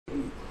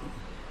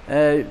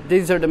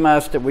These are the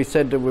masks that we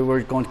said that we were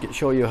going to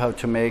show you how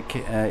to make.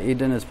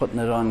 Eden is putting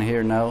it on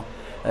here now.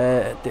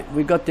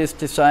 We got this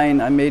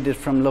design. I made it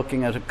from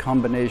looking at a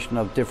combination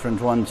of different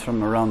ones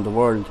from around the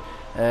world.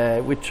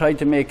 We tried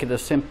to make it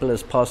as simple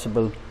as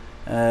possible.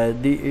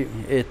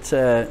 It's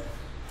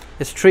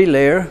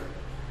 3-layer,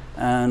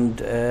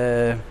 and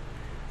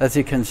as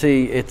you can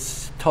see,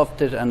 it's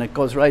tufted and it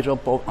goes right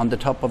up on the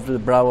top of the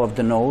brow of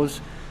the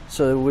nose.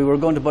 So we were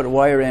going to put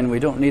wire in. We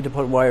don't need to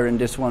put wire in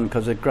this one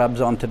because it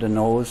grabs onto the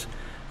nose.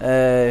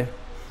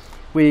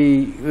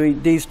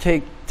 These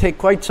take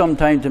quite some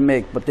time to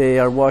make, but they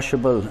are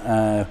washable.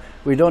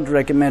 We don't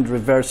recommend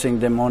reversing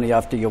them only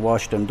after you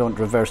wash them. Don't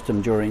reverse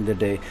them during the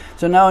day.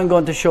 So now I'm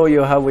going to show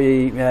you how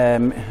we,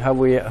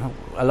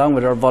 along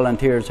with our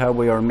volunteers, how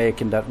we are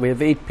making that. We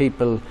have 8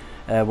 people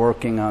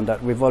working on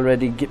that. We've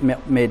already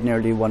made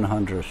nearly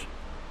 100.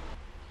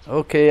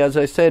 Okay, as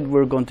I said,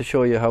 we're going to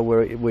show you how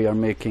we are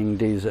making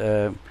these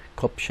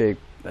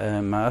cup-shaped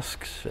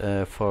masks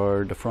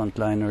for the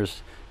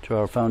frontliners to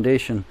our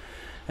foundation.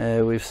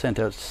 We've sent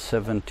out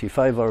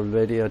 75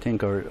 already, I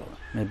think, or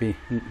maybe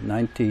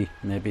 90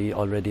 maybe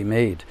already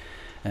made.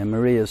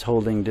 Maria's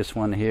holding this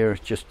one here,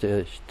 just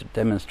a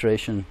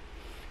demonstration,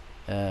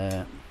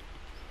 the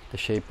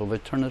shape of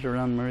it. Turn it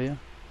around, Maria.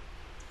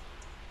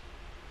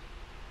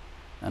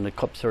 And the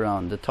cups are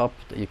on the top.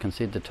 You can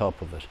see the top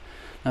of it.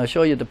 Now I'll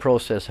show you the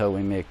process how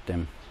we make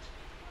them,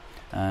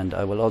 and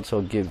I will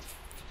also give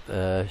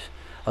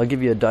I'll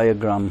give you a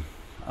diagram.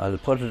 I'll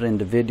put it in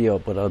the video,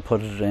 but I'll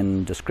put it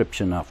in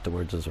description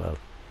afterwards as well.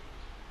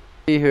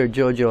 See here,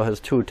 Jojo has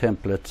 2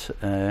 templates.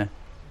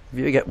 If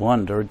you get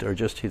one,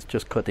 he's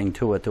just cutting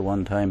 2 at the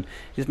one time.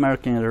 He's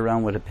marking it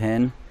around with a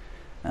pen,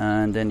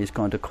 and then he's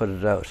going to cut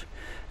it out.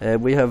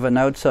 We have an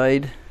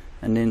outside,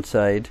 an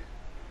inside,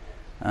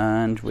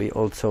 and we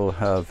also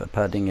have a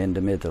padding in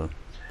the middle.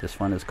 This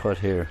one is cut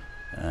here.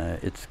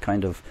 It's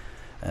kind of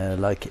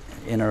like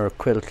inner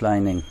quilt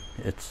lining.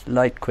 It's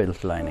light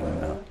quilt lining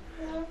now,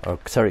 or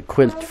sorry,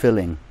 quilt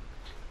filling.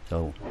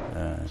 So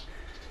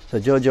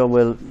Jojo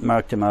will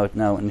mark them out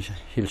now, and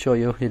he'll show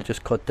you. He'll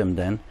just cut them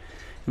then,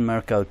 and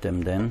mark out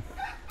them then.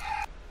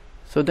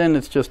 So then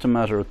it's just a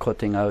matter of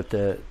cutting out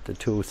the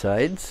 2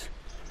 sides.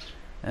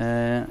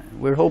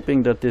 We're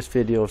hoping that this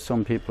video,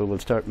 some people will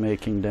start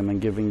making them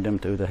and giving them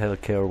to the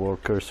healthcare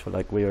workers,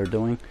 like we are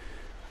doing.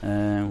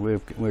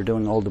 We're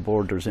doing all the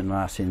borders in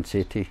Racine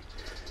City.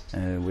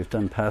 We've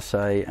done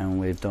Pasay and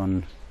we've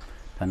done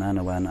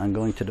Pananawan. I'm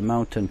going to the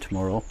mountain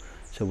tomorrow,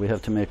 so we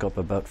have to make up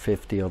about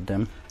 50 of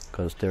them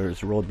because there's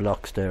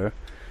roadblocks there.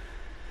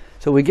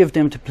 So we give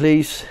them to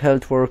police,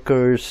 health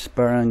workers,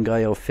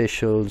 barangay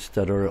officials,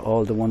 that are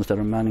all the ones that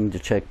are manning the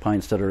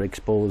checkpoints that are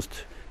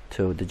exposed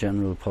to the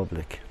general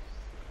public.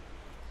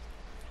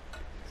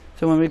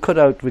 So when we cut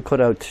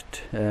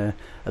out a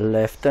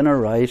left and a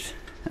right,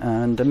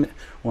 and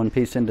one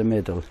piece in the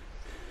middle.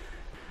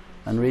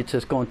 And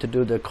Rita's going to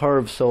do the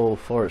curve sew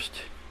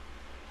first.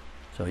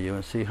 So you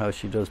will see how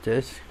she does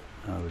this.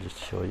 I will just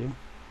show you.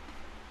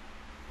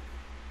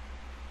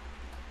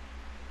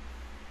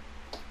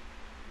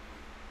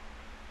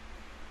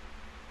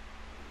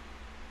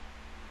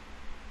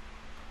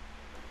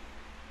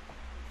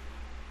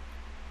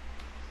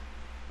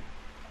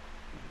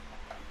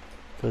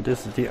 So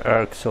this is the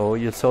arc sew.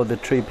 You sew the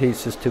 3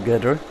 pieces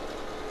together.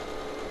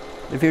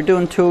 If you're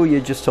doing 2, you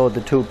just sew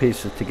the 2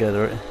 pieces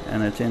together,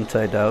 and it's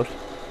inside out.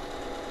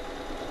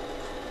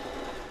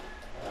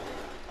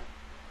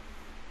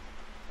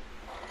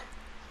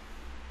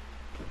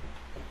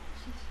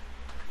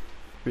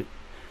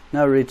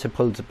 Now Rita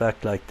pulls it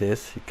back like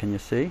this. Can you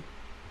see?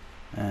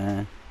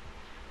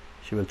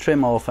 She will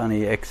trim off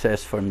any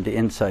excess from the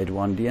inside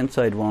one. The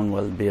inside one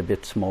will be a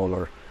bit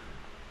smaller.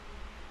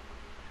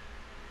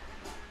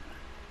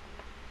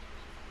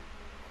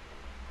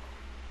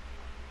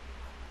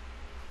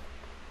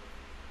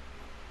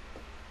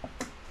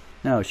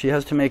 Now she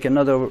has to make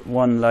another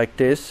one like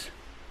this.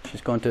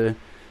 She's going to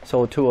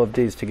sew 2 of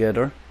these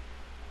together.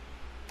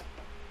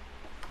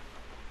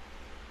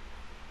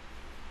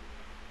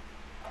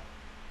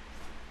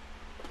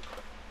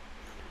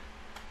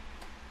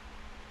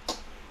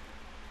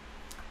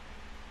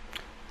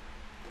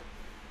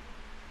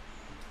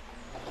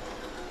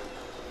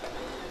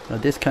 Now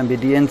this can be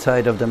the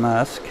inside of the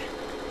mask.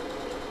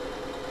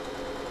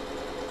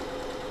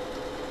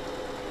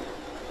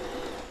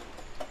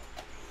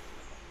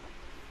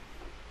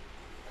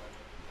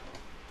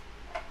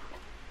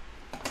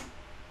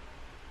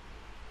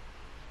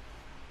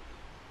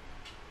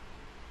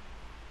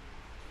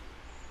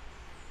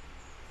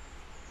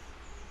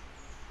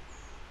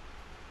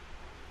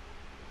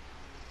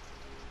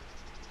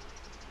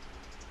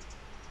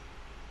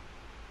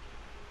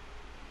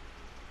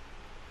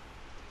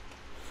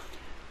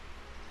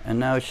 And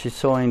now she's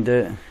sewing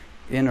the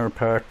inner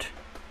part.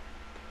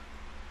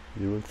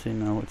 You will see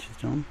now what she's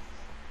done.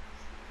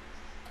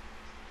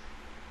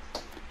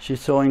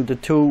 She's sewing the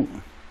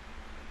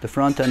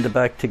front and the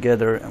back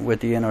together with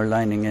the inner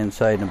lining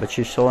inside, but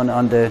she's sewing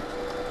on the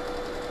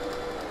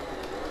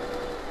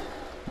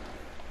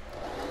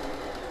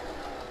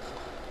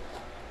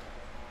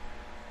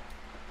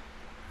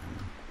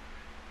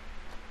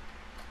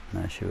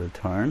She will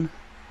turn.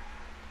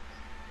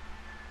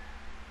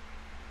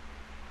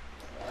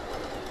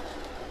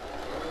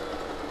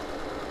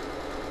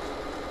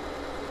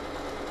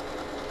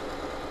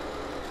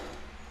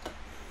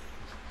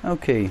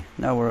 Okay,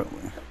 now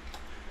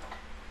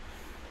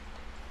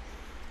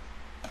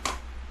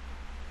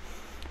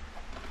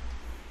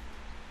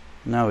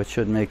now it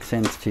should make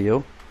sense to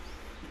you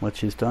what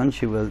she's done.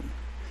 She will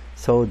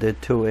sew the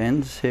two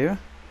ends here.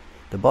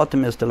 The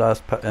bottom is the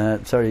last part.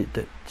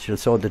 She'll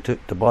sew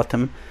the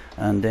bottom,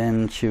 and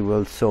then she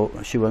will sew.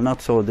 She will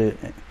not sew the.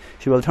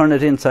 She will turn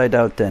it inside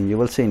out. Then you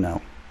will see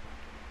now.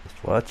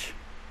 Just watch.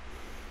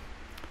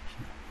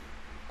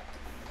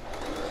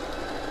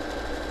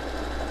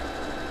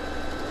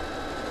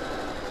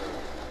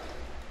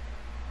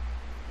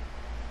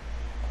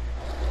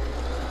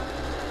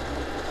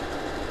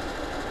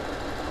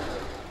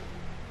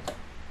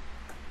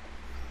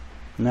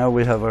 Now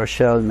we have our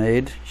shell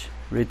made.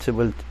 Rita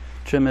will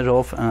trim it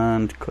off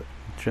and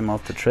trim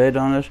off the thread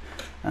on it,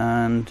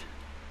 and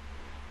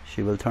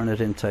she will turn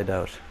it inside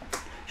out.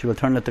 She will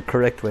turn it the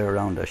correct way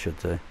around, I should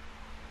say.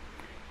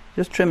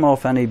 Just trim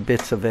off any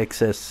bits of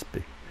excess.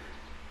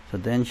 So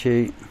then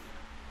she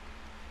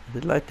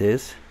did like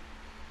this.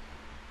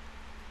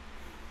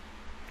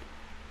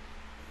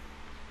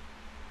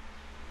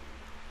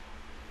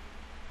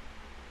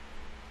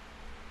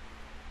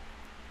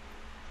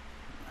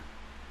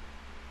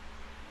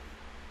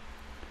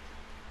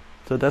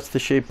 So that's the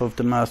shape of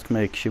the mask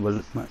make. She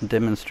will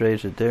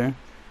demonstrate it there.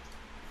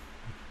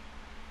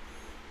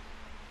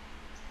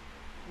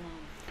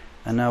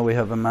 And now we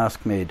have a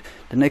mask made.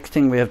 The next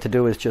thing we have to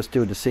do is just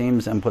do the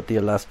seams and put the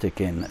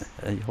elastic in.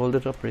 Hold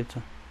it up,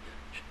 Rita.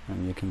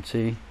 And you can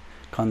see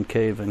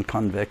concave and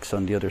convex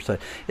on the other side.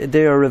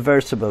 They are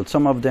reversible.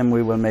 Some of them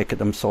we will make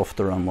them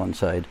softer on one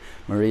side.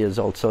 Maria's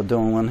also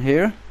doing one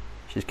here.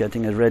 She's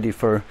getting it ready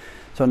for.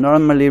 So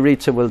normally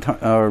Rita will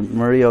or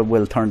Maria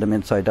will turn them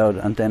inside out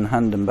and then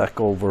hand them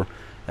back over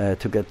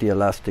to get the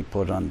elastic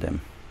put on them.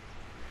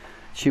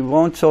 She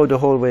won't sew the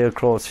whole way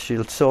across.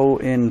 She'll sew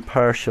in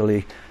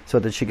partially so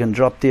that she can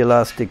drop the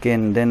elastic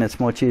in. Then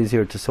it's much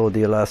easier to sew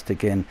the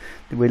elastic in.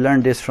 We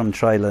learned this from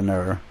trial and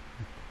error.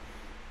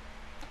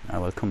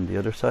 Now I'll come the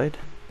other side.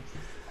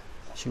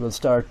 She will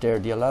start there.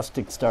 The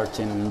elastic starts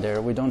in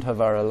there. We don't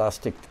have our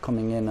elastic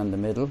coming in the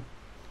middle.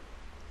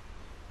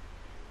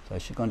 So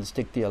she's going to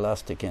stick the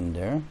elastic in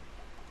there.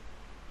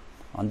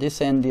 On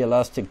this end the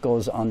elastic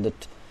goes on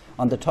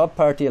the top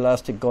part, the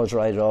elastic goes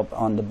right up.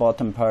 On the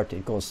bottom part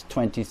it goes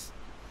 20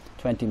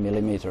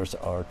 millimeters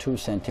or 2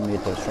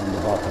 centimeters from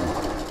the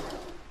bottom.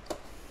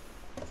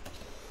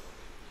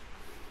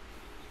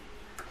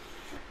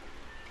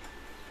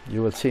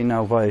 You will see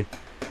now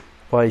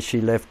why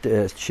she left.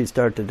 She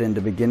started in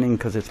the beginning,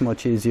 because it's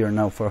much easier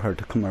now for her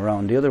to come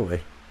around the other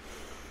way.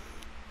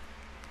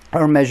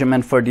 Our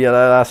measurement for the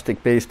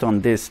elastic based on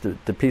this,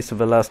 the piece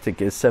of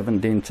elastic is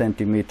 17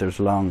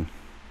 centimeters long.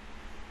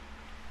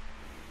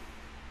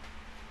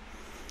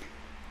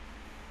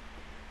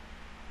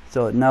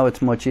 So now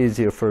it's much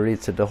easier for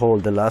Rita to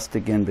hold the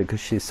elastic in because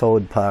she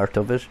sewed part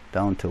of it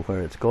down to where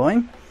it's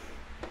going.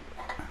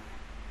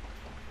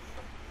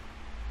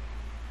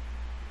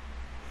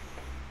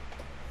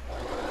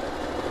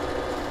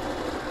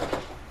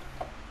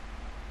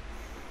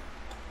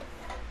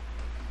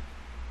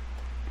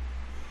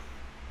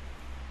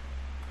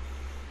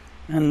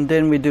 And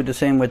then we do the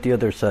same with the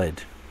other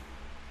side.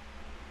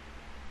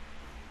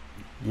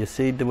 You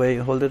see the way,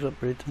 hold it up,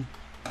 Rita.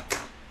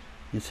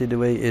 You see the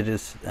way it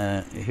is,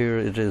 here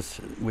it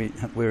is,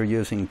 we're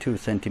using 2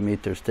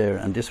 centimeters there,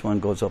 and this one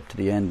goes up to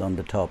the end on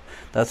the top.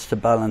 That's the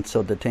balance,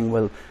 so the thing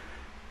will,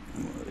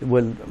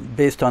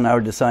 based on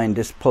our design,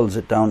 this pulls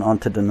it down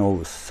onto the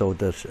nose so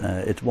that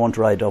it won't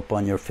ride up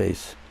on your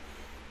face.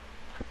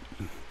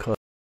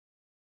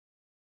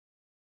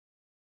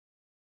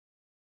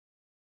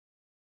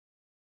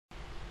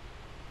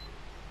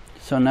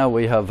 So now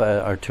we have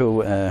our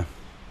 2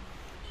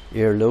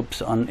 ear loops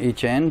on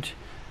each end.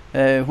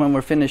 When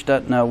we're finished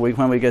that now,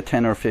 when we get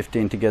 10 or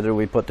 15 together,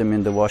 we put them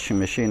in the washing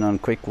machine on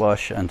quick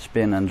wash and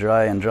spin and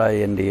dry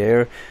in the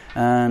air,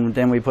 and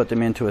then we put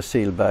them into a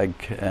seal bag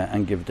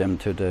and give them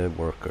to the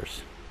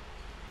workers.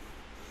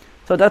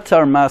 So that's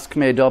our mask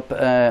made up.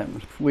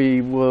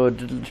 We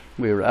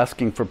were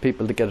asking for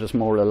people to get us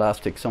more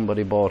elastic.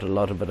 Somebody bought a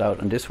lot of it out,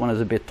 and this one is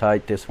a bit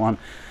tight, this one.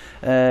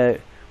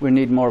 We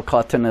need more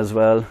cotton as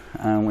well,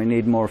 and we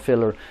need more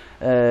filler.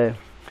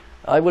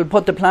 I will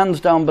put the plans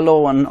down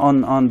below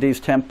on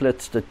these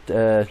templates.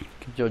 That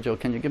Jojo,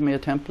 can you give me a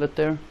template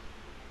there?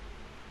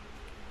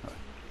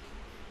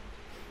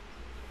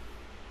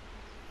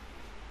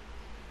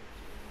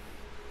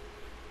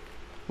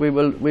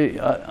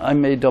 I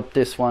made up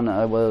this one.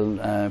 I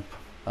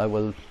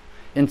will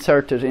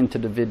insert it into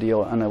the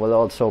video, and I will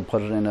also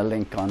put it in a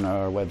link on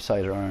our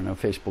website or on our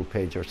Facebook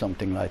page or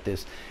something like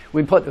this.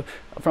 We put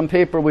from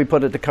paper, we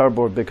put it to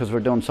cardboard because we're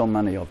doing so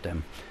many of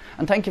them.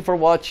 And thank you for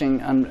watching,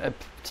 and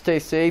stay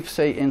safe,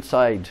 stay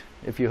inside.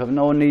 If you have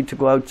no need to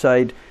go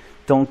outside,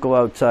 don't go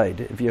outside.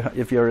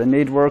 If you're a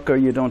need worker,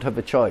 you don't have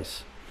a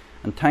choice.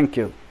 And thank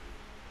you.